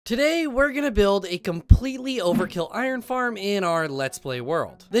Today, we're gonna build a completely overkill iron farm in our Let's Play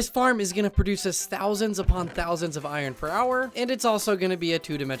world. This farm is gonna produce us thousands upon thousands of iron per hour, and it's also gonna be a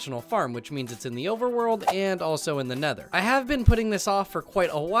two-dimensional farm, which means it's in the overworld and also in the nether. I have been putting this off for quite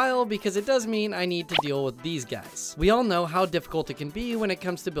a while because it does mean I need to deal with these guys. We all know how difficult it can be when it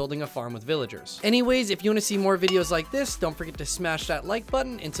comes to building a farm with villagers. Anyways, if you wanna see more videos like this, don't forget to smash that like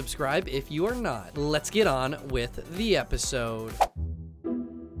button and subscribe if you are not. Let's get on with the episode.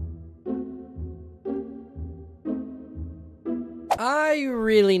 I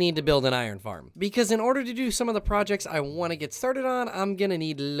really need to build an iron farm because in order to do some of the projects I want to get started on, I'm gonna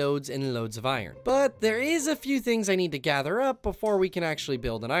need loads and loads of iron. But there is a few things I need to gather up before we can actually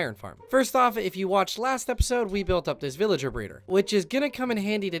build an iron farm. First off, if you watched last episode, we built up this villager breeder, which is gonna come in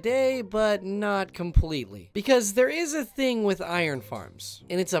handy today, but not completely. Because there is a thing with iron farms,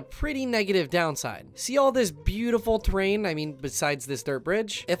 and it's a pretty negative downside. See all this beautiful terrain, I mean, besides this dirt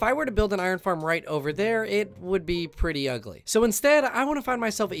bridge? If I were to build an iron farm right over there, it would be pretty ugly. So instead, I want to find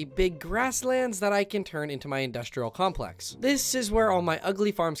myself a big grasslands that I can turn into my industrial complex. This is where all my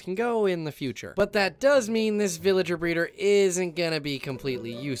ugly farms can go in the future. But that does mean this villager breeder isn't gonna be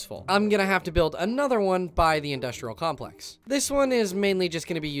completely useful. I'm gonna have to build another one by the industrial complex. This one is mainly just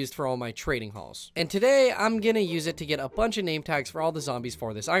gonna be used for all my trading halls. And today, I'm gonna use it to get a bunch of name tags for all the zombies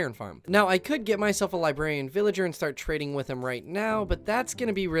for this iron farm. Now, I could get myself a librarian villager and start trading with him right now, but that's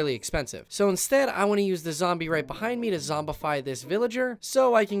gonna be really expensive. So instead, I want to use the zombie right behind me to zombify this villager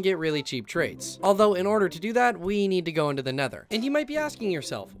so I can get really cheap traits. Although in order to do that, we need to go into the nether. And you might be asking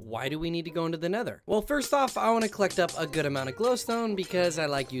yourself, why do we need to go into the nether? Well, first off, I want to collect up a good amount of glowstone because I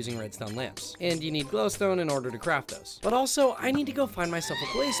like using redstone lamps. And you need glowstone in order to craft those. But also, I need to go find myself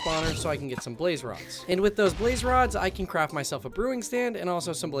a blaze spawner so I can get some blaze rods. And with those blaze rods, I can craft myself a brewing stand and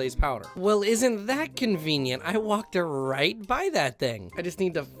also some blaze powder. Well, isn't that convenient? I walked right by that thing. I just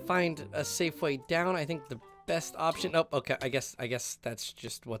need to find a safe way down. I think the best option. Oh, okay. I guess that's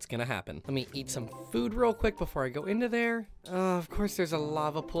just what's gonna happen. Let me eat some food real quick before I go into there. Of course, there's a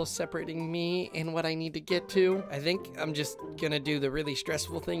lava pool separating me and what I need to get to. I think I'm just gonna do the really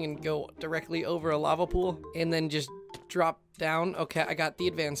stressful thing and go directly over a lava pool and then just drop down. Okay, I got the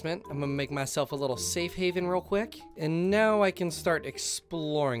advancement. I'm gonna make myself a little safe haven real quick. And now I can start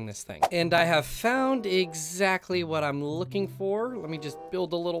exploring this thing. And I have found exactly what I'm looking for. Let me just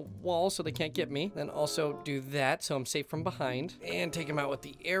build a little wall so they can't get me. Then also do that so I'm safe from behind. And take them out with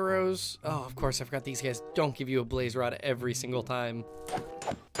the arrows. Oh, of course, I forgot these guys don't give you a blaze rod every single time.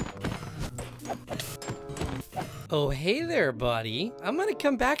 Oh, hey there, buddy. I'm gonna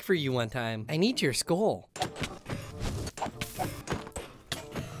come back for you one time. I need your skull.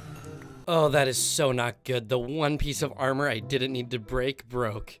 Oh, that is so not good. The one piece of armor I didn't need to break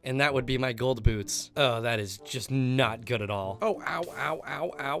broke, and that would be my gold boots. Oh, that is just not good at all. Oh, ow, ow,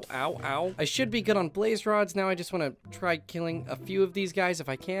 ow, ow, ow, ow. I should be good on blaze rods. Now I just want to try killing a few of these guys if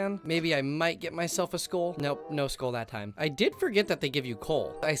I can. Maybe I might get myself a skull. Nope, no skull that time. I did forget that they give you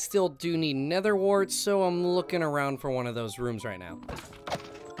coal. I still do need nether warts, so I'm looking around for one of those rooms right now.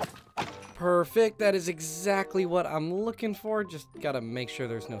 Perfect, that is exactly what I'm looking for. Just gotta make sure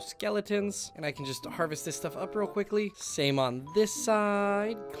there's no skeletons. And I can just harvest this stuff up real quickly. Same on this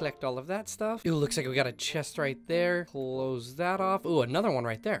side. Collect all of that stuff. Ooh, looks like we got a chest right there. Close that off. Ooh, another one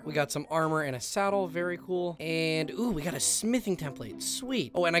right there. We got some armor and a saddle, very cool. And ooh, we got a smithing template,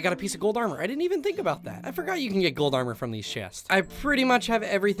 sweet. Oh, and I got a piece of gold armor. I didn't even think about that. I forgot you can get gold armor from these chests. I pretty much have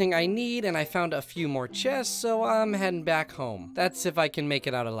everything I need, and I found a few more chests, so I'm heading back home. That's if I can make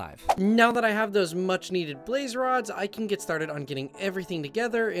it out alive. Now that I have those much needed blaze rods, I can get started on getting everything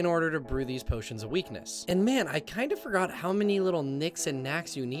together in order to brew these potions of weakness. And man, I kind of forgot how many little nicks and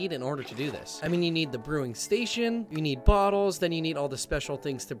knacks you need in order to do this. I mean, you need the brewing station, you need bottles, then you need all the special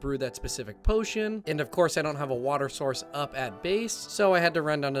things to brew that specific potion. And of course, I don't have a water source up at base, so I had to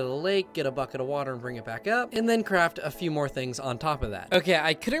run down to the lake, get a bucket of water and bring it back up, and then craft a few more things on top of that. Okay,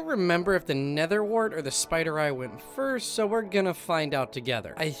 I couldn't remember if the nether wart or the spider eye went first, so we're gonna find out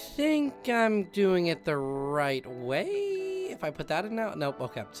together. I think I'm doing it the right way. If I put that in now? Nope,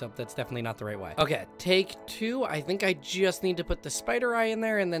 okay, so that's definitely not the right way. Okay, take two. I think I just need to put the spider eye in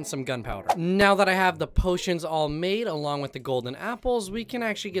there and then some gunpowder. Now that I have the potions all made along with the golden apples, we can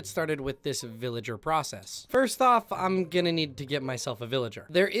actually get started with this villager process. First off, I'm gonna need to get myself a villager.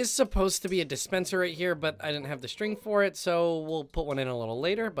 There is supposed to be a dispenser right here, but I didn't have the string for it, so we'll put one in a little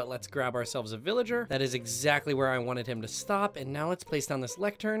later, but let's grab ourselves a villager. That is exactly where I wanted him to stop, and now let's place down this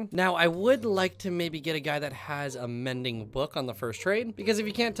lectern. Now, I would like to maybe get a guy that has a mending book book on the first trade, because if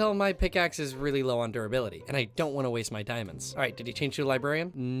you can't tell, my pickaxe is really low on durability, and I don't want to waste my diamonds. All right, did he change to a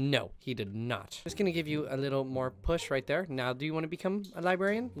librarian? No, he did not. Just gonna give you a little more push right there. Now, do you want to become a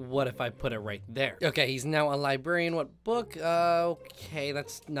librarian? What if I put it right there? Okay, he's now a librarian. What book? Okay,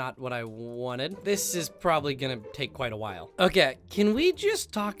 that's not what I wanted. This is probably gonna take quite a while. Okay, can we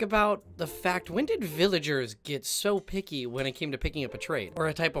just talk about the fact, when did villagers get so picky when it came to picking up a trade? Or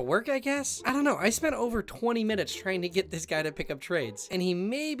a type of work, I guess? I don't know. I spent over 20 minutes trying to get this guy to pick up trades, and he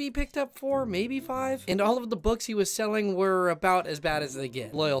maybe picked up 4, maybe 5, and all of the books he was selling were about as bad as they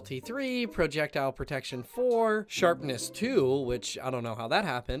get. Loyalty 3, projectile protection 4, sharpness 2, which I don't know how that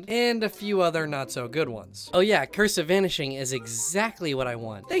happened, and a few other not so good ones. Oh yeah, Curse of Vanishing is exactly what I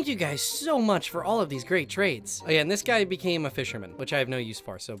want. Thank you guys so much for all of these great trades. Oh yeah, and this guy became a fisherman, which I have no use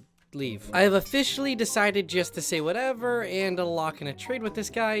for, so leave. I have officially decided just to say whatever and to lock in a trade with this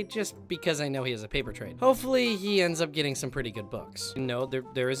guy just because I know he has a paper trade. Hopefully he ends up getting some pretty good books. No,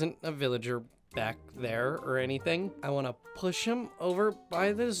 there isn't a villager back there or anything. I want to push him over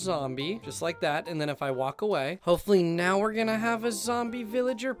by the zombie, just like that, and then if I walk away, hopefully now we're gonna have a zombie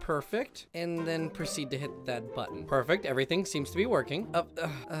villager. Perfect. And then proceed to hit that button. Perfect. Everything seems to be working.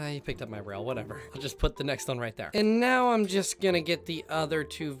 He picked up my rail. Whatever. I'll just put the next one right there. And now I'm just gonna get the other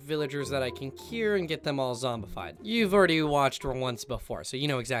 2 villagers that I can cure and get them all zombified. You've already watched once before, so you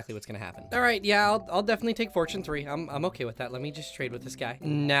know exactly what's gonna happen. All right, yeah, I'll definitely take Fortune 3. I'm okay with that. Let me just trade with this guy.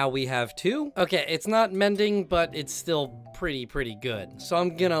 Now we have 2. Okay, it's not mending, but it's still pretty good. So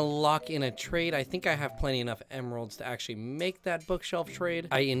I'm gonna lock in a trade. I think I have plenty enough emeralds to actually make that bookshelf trade.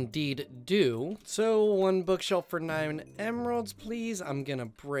 I indeed do. So 1 bookshelf for 9 emeralds, please. I'm gonna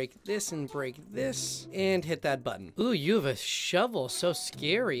break this and hit that button. Ooh, you have a shovel. So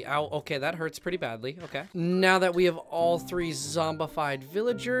scary. Ow, okay, that hurts pretty badly. Okay. Now that we have all 3 zombified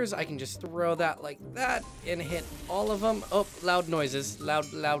villagers, I can just throw that like that and hit all of them. Oh, loud noises.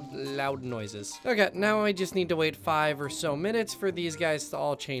 Loud noises. Okay, now I just need to wait 5 or so minutes for these guys to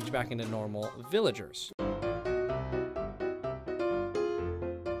all change back into normal villagers.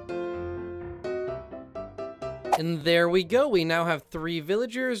 And there we go. We now have 3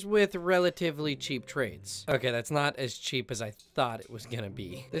 villagers with relatively cheap trades. Okay, that's not as cheap as I thought it was gonna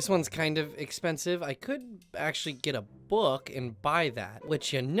be. This one's kind of expensive. I could actually get a book and buy that,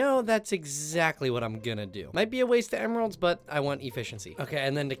 which, you know, that's exactly what I'm gonna do. Might be a waste of emeralds, but I want efficiency. Okay,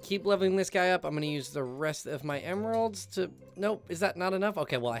 and then to keep leveling this guy up, I'm gonna use the rest of my emeralds to... Nope, is that not enough?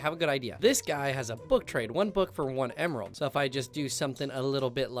 Okay, well, I have a good idea. This guy has a book trade, 1 book for 1 emerald. So if I just do something a little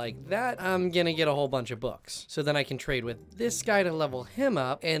bit like that, I'm gonna get a whole bunch of books. So then I can trade with this guy to level him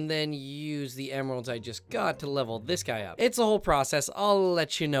up, and then use the emeralds I just got to level this guy up. It's a whole process. I'll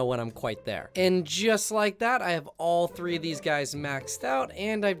let you know when I'm quite there. And just like that, I have all 3 of these guys maxed out,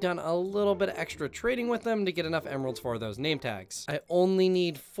 and I've done a little bit of extra trading with them to get enough emeralds for those name tags. I only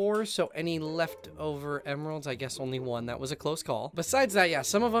need 4, so any leftover emeralds, I guess only 1. That was a close call. Besides that, yeah,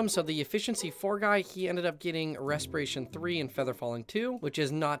 some of them, so the efficiency 4 guy, he ended up getting respiration 3 and feather falling 2, which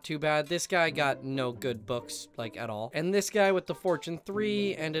is not too bad. This guy got no good books, like, at all. And this guy with the fortune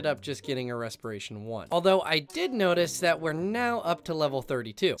 3 ended up just getting a respiration 1. Although I did notice that we're now up to level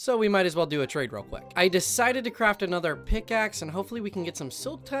 32, so we might as well do a trade real quick. I decided to craft another pickaxe, and hopefully we can get some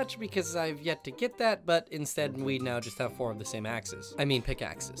silk touch because I've yet to get that, but instead we now just have 4 of the same axes. I mean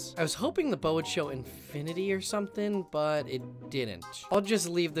pickaxes. I was hoping the bow would show infinity or something, but it didn't. I'll just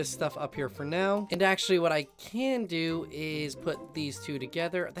leave this stuff up here for now. And actually what I can do is put these 2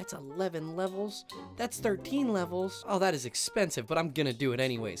 together. That's 11 levels. That's 13 levels. Oh, that is expensive, but I'm gonna do it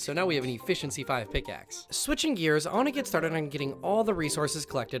anyway. So now we have an efficiency 5 pickaxe. Switching gears, I want to get started on getting all the resources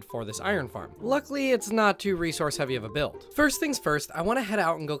collected for this iron farm. Luckily, it's not too resource heavy of a build. First things first, I want to head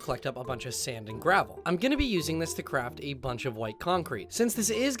out and go collect up a bunch of sand and gravel. I'm gonna be using this to craft a bunch of white concrete. Since this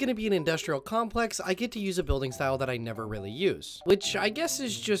is gonna be an industrial complex, I get to use a building style that I never really use, which I guess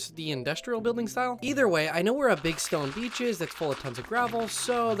is just the industrial building style. Either way, I know where a big stone beach is that's full of tons of gravel,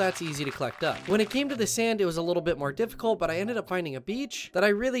 so that's easy to collect up. When it came to the sand, it was a little bit more difficult, but I ended up finding a beach that I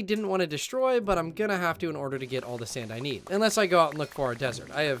really didn't want to destroy, but I'm gonna have to in order to get all the sand I need. Unless I go out and look for a desert.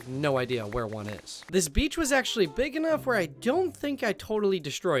 I have no idea where one is. This beach was actually big enough where I don't think I totally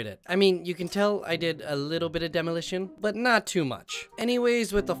destroyed it. I mean, you can tell I did a little bit of demolition, but not too much.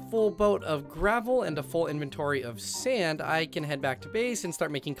 Anyways, with a full boat of gravel and a full inventory of sand, I can head back to base and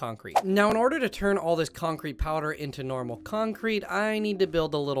start making concrete. Now, in order to turn all this concrete powder into normal concrete, I need to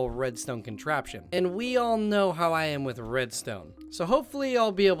build a little redstone contraption. And we all know how I am with redstone. So hopefully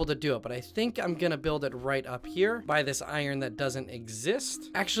I'll be able to do it, but I think I'm gonna build it right up here by this iron that doesn't exist.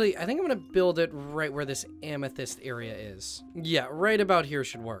 Actually, I think I'm gonna build it right where this amethyst area is. Yeah, right about here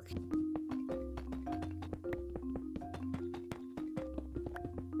should work.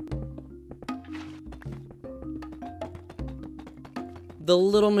 The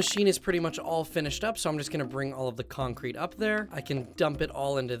little machine is pretty much all finished up, so I'm just gonna bring all of the concrete up there. I can dump it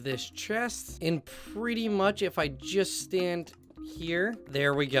all into this chest, and pretty much if I just stand here,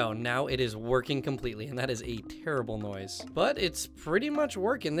 there we go. Now it is working completely, and that is a terrible noise, but it's pretty much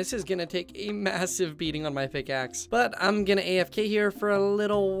working. This is gonna take a massive beating on my pickaxe, but I'm gonna AFK here for a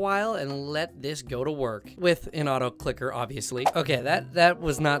little while and let this go to work with an auto clicker, obviously. Okay, that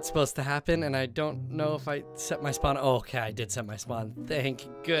was not supposed to happen, and I don't know if I set my spawn. Oh, okay, I did set my spawn, thank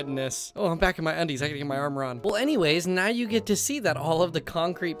goodness. Oh, I'm back in my undies. I gotta get my armor on. Well, anyways, now you get to see that all of the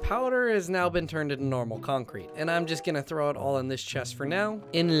concrete powder has now been turned into normal concrete, and I'm just gonna throw it all in this chest for now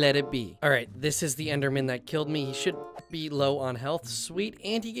and let it be. All right, this is the enderman that killed me. He should be low on health. Sweet.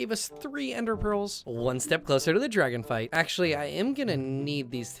 And he gave us 3 ender pearls. One step closer to the dragon fight. Actually, I am gonna need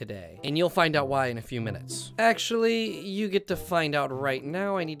these today, and you'll find out why in a few minutes. Actually, you get to find out right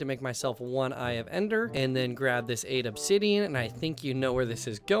now. I need to make myself 1 eye of ender and then grab this 8 obsidian, and I think you know where this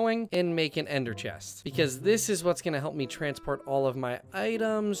is going, and make an ender chest, because this is what's gonna help me transport all of my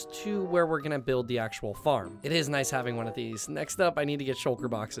items to where we're gonna build the actual farm. It is nice having one of these. Next up, I need to get shulker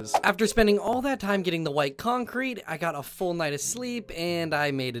boxes. After spending all that time getting the white concrete, I got a full night of sleep, and I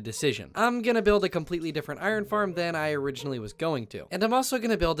made a decision. I'm gonna build a completely different iron farm than I originally was going to. And I'm also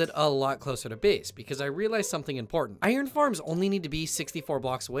gonna build it a lot closer to base, because I realized something important. Iron farms only need to be 64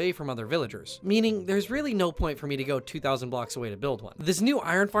 blocks away from other villagers, meaning there's really no point for me to go 2,000 blocks away to build one. This new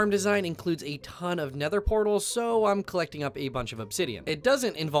iron farm design includes a ton of nether portals, so I'm collecting up a bunch of obsidian. It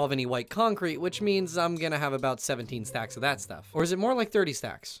doesn't involve any white concrete, which means I'm gonna have about 17 stacks of that stuff. Or is it more like 30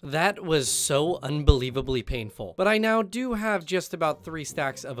 stacks? That was so unbelievably painful, but I now do have just about 3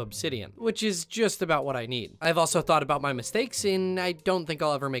 stacks of obsidian, which is just about what I need. I've also thought about my mistakes, and I don't think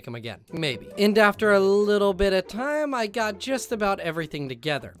I'll ever make them again. Maybe. And after a little bit of time, I got just about everything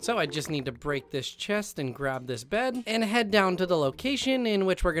together. So I just need to break this chest and grab this bed and head down to the location in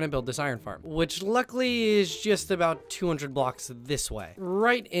which we're gonna build this iron farm, which luckily is just about 200 blocks this way,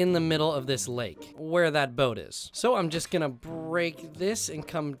 right in the middle of this lake where that boat is. So I'm just gonna break this and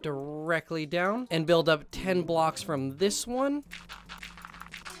come directly down and build up 10 blocks from this one.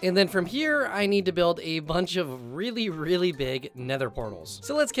 And then from here, I need to build a bunch of really, really big nether portals.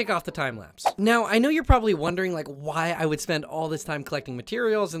 So let's kick off the time lapse. Now, I know you're probably wondering like why I would spend all this time collecting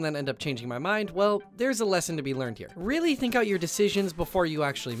materials and then end up changing my mind. Well, there's a lesson to be learned here. Really think out your decisions before you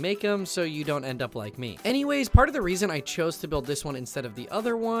actually make them so you don't end up like me. Anyways, part of the reason I chose to build this one instead of the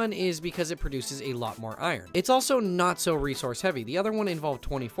other one is because it produces a lot more iron. It's also not so resource heavy. The other one involved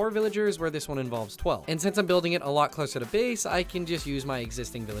 24 villagers, where this one involves 12. And since I'm building it a lot closer to base, I can just use my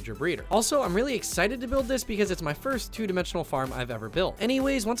existing villager breeder. Also, I'm really excited to build this because it's my first 2-dimensional farm I've ever built.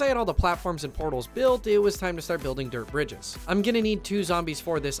 Anyways, once I had all the platforms and portals built, it was time to start building dirt bridges. I'm gonna need 2 zombies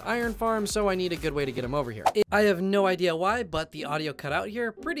for this iron farm, so I need a good way to get them over here. I have no idea why, but the audio cut out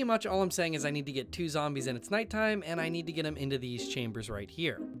here. Pretty much all I'm saying is I need to get 2 zombies and it's nighttime, and I need to get them into these chambers right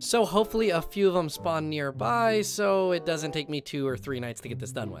here. So hopefully a few of them spawn nearby, so it doesn't take me 2 or 3 nights to get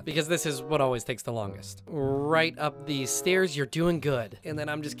this done with, because this is what always takes the longest. Right up these stairs, you're doing good. And then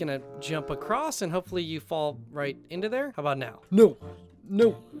I'm just gonna jump across and hopefully you fall right into there. How about now? No,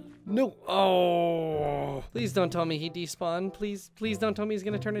 no, no. Oh, please don't tell me he despawned. Please don't tell me he's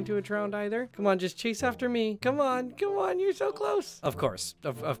gonna turn into a drowned either. Come on, just chase after me. Come on, you're so close. Of course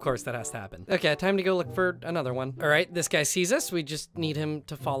that has to happen. Okay, time to go look for another one. All right, this guy sees us. We just need him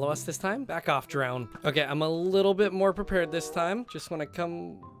to follow us this time. Back off, drown. Okay, I'm a little bit more prepared this time. Just wanna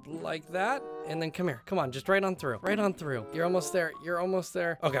come like that, and then come here. Come on, just right on through. Right on through. You're almost there. You're almost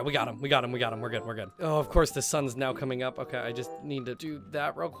there. Okay, we got him. We're good. We're good. Oh, of course the sun's now coming up. Okay, I just need to do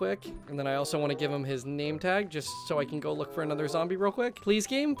that real quick. And then I also want to give him his name tag just so I can go look for another zombie real quick. Please,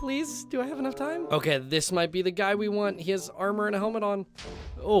 game, please. Do I have enough time? Okay, this might be the guy we want. He has armor and a helmet on.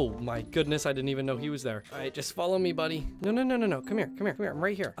 Oh my goodness, I didn't even know he was there. All right, just follow me, buddy. No. Come here. I'm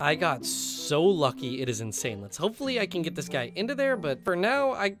right here. I got so lucky. It is insane. Hopefully I can get this guy into there, but for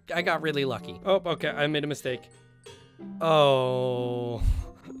now, I got really lucky. Oh, okay, I made a mistake. Oh.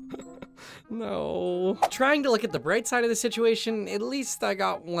 No. Trying to look at the bright side of the situation, at least I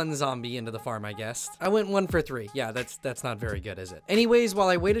got 1 zombie into the farm, I guess. I went 1 for 3. Yeah, that's not very good, is it? Anyways, while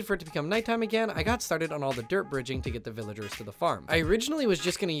I waited for it to become nighttime again, I got started on all the dirt bridging to get the villagers to the farm. I originally was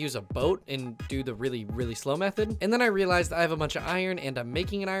just gonna use a boat and do the really, really slow method, and then I realized I have a bunch of iron and I'm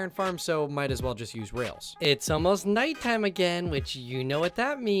making an iron farm, so might as well just use rails. It's almost nighttime again, which you know what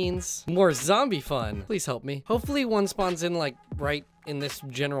that means. More zombie fun. Please help me. Hopefully one spawns in like right in this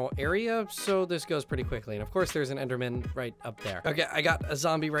general area, so this goes pretty quickly. And of course there's an enderman right up there. Okay, I got a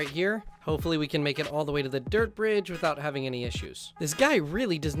zombie right here. Hopefully we can make it all the way to the dirt bridge without having any issues. This guy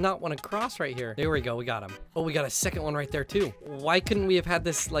really does not want to cross right here. There we go, we got him. Oh, we got a second one right there too. Why couldn't we have had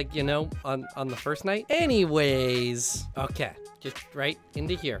this, like, you know, on the first night? Anyways, okay. Just right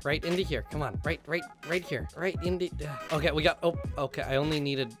into here, come on, right here, right into, okay, we got, oh, okay, I only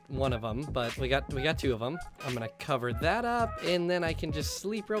needed one of them, but we got two of them. I'm gonna cover that up, and then I can just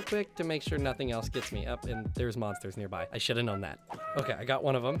sleep real quick to make sure nothing else gets me up, and there's monsters nearby. I should have known that. Okay, I got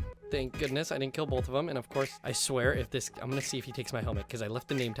one of them. Thank goodness I didn't kill both of them, and of course, I swear, if this, I'm gonna see if he takes my helmet, because I left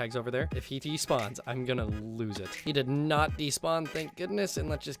the name tags over there. If he despawns, I'm gonna lose it. He did not despawn, thank goodness, and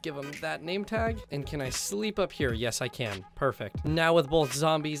let's just give him that name tag. And can I sleep up here? Yes, I can. Perfect. Now with both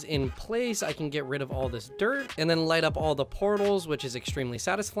zombies in place, I can get rid of all this dirt and then light up all the portals, which is extremely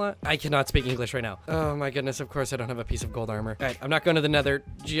satisfying. I cannot speak English right now. Oh my goodness, of course I don't have a piece of gold armor. All right, I'm not going to the nether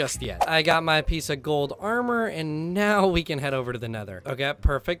just yet. I got my piece of gold armor, and now we can head over to the nether. Okay,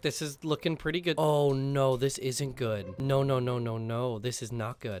 perfect. This is looking pretty good. Oh no, this isn't good. No, no, no, no, no. This is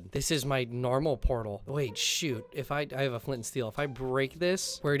not good. This is my normal portal. Wait, shoot. If I have a flint and steel. If I break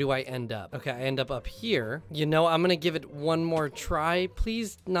this, where do I end up? Okay, I end up here. You know, I'm gonna give it one more try.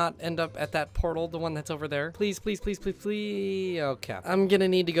 Please not end up at that portal, the one that's over there. Please, please, please, please, please. Okay. I'm gonna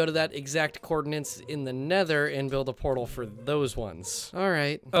need to go to that exact coordinates in the nether and build a portal for those ones. All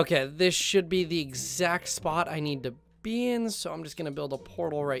right. Okay, this should be the exact spot I need to be in, so I'm just gonna build a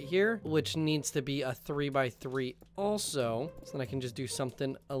portal right here, which needs to be a 3x3 also, so then I can just do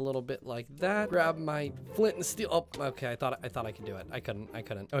something a little bit like that. Grab my flint and steel. Oh, okay, I thought I could do it. I couldn't.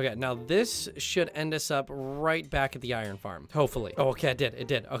 Okay, now this should end us up right back at the iron farm, hopefully. Oh, okay, it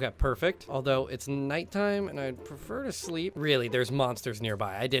did. Okay, perfect. Although it's nighttime and I'd prefer to sleep. Really, there's monsters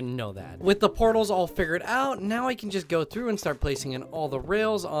nearby. I didn't know that. With the portals all figured out, now I can just go through and start placing in all the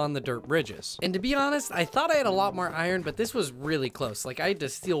rails on the dirt bridges. And to be honest, I thought I had a lot more iron, but this was really close. Like, I had to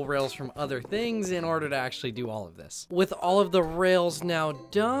steal rails from other things in order to actually do all of this. With all of the rails now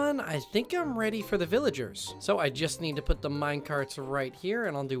done, I think I'm ready for the villagers. So I just need to put the minecarts right here,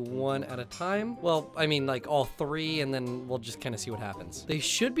 and I'll do one at a time. Well, I mean, like all three, and then we'll just kind of see what happens. They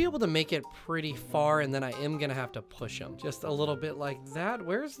should be able to make it pretty far, and then I am gonna have to push them just a little bit like that.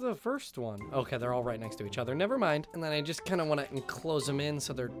 Where's the first one? Okay, they're all right next to each other. Never mind. And then I just kind of want to enclose them in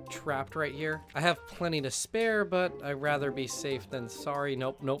so they're trapped right here. I have plenty to spare, but I'd rather be safe than sorry.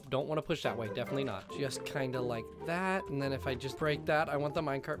 Nope, don't want to push that way. Definitely not. Just kind of like that. And then if I just break that, I want the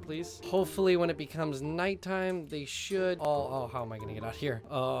minecart, please. Hopefully when it becomes nighttime, they should all, oh, how am I gonna get out here?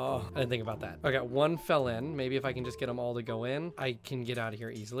 Oh, I didn't think about that. Okay, one fell in. Maybe if I can just get them all to go in, I can get out of here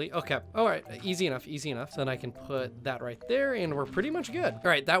easily. Okay, all right, easy enough. So then I can put that right there, and we're pretty much good. All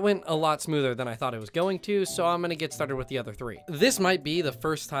right, that went a lot smoother than I thought it was going to, so I'm gonna get started with the other three. This might be the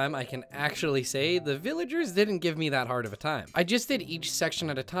first time I can actually say the villagers didn't give me that hard of a time. I just did each section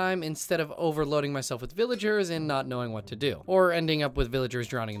at a time instead of overloading myself with villagers and not knowing what to do, or ending up with villagers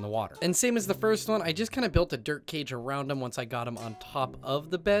drowning in the water. And same as the first one, I just kind of built a dirt cage around them once I got them on top of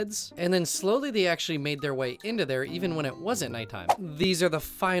the beds, and then slowly they actually made their way into there even when it wasn't nighttime. These are the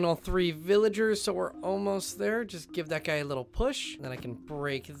final three villagers, so we're almost there. Just give that guy a little push, and then I can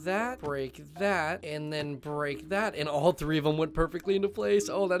break that, and then break that, and all three of them went perfectly into place.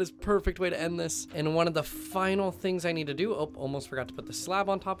 Oh, that is perfect way to end this. And one of the final things I need to do, oh, almost forgot to put the slab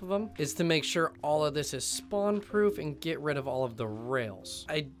on top of them, is to make sure all of this is spawn proof and get rid of all of the rails.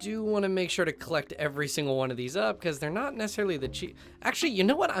 I do want to make sure to collect every single one of these up because they're not necessarily the cheap. Actually, you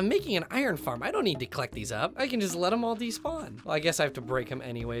know what? I'm making an iron farm. I don't need to collect these up. I can just let them all despawn. Well, I guess I have to break them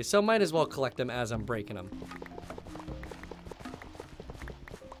anyway, so might as well collect them as I'm breaking them.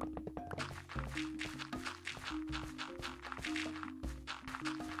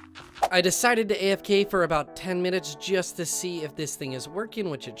 I decided to AFK for about 10 minutes just to see if this thing is working,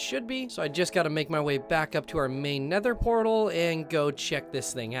 which it should be. So I just got to make my way back up to our main nether portal and go check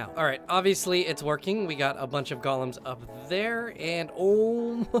this thing out. All right, obviously it's working. We got a bunch of golems up there, and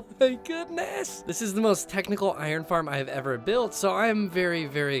oh my goodness, this is the most technical iron farm I have ever built. So I'm very,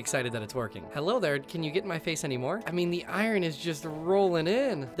 very excited that it's working. Hello there, can you get in my face anymore? I mean, the iron is just rolling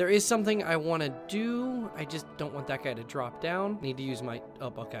in. There is something I want to do. I just don't want that guy to drop down. Need to use my,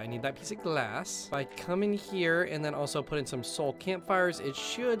 oh, okay, I need that piece of glass. If I come in here and then also put in some soul campfires, it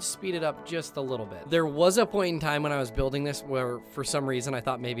should speed it up just a little bit. There was a point in time when I was building this where for some reason I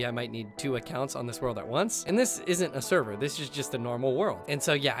thought maybe I might need 2 accounts on this world at once, and this isn't a server, this is just a normal world. And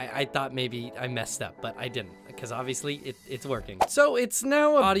so yeah, I thought maybe I messed up, but I didn't, because obviously it's working. So it's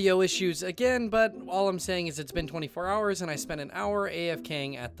now audio issues again, but all I'm saying is it's been 24 hours and I spent an hour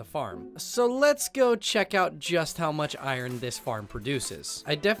AFKing at the farm. So let's go check out just how much iron this farm produces.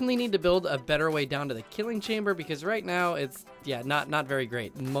 I definitely need to build a better way down to the killing chamber because right now it's yeah, not very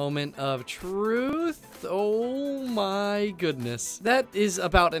great. Moment of truth. Oh my goodness. That is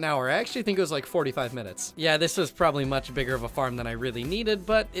about an hour. I actually think it was like 45 minutes. Yeah, this was probably much bigger of a farm than I really needed,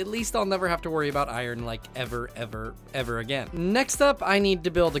 but at least I'll never have to worry about iron like ever again. Next up, I need to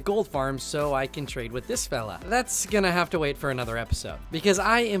build a gold farm so I can trade with this fella. That's gonna have to wait for another episode because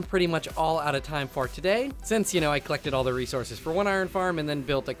I am pretty much all out of time for today since, you know, I collected all the resources for one iron farm and then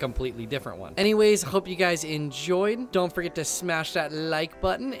built a completely different one. Anyways, hope you guys enjoyed. Don't forget to smash that like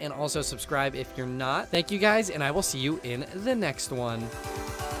button and also subscribe if you're not. Thank you guys, and I will see you in the next one.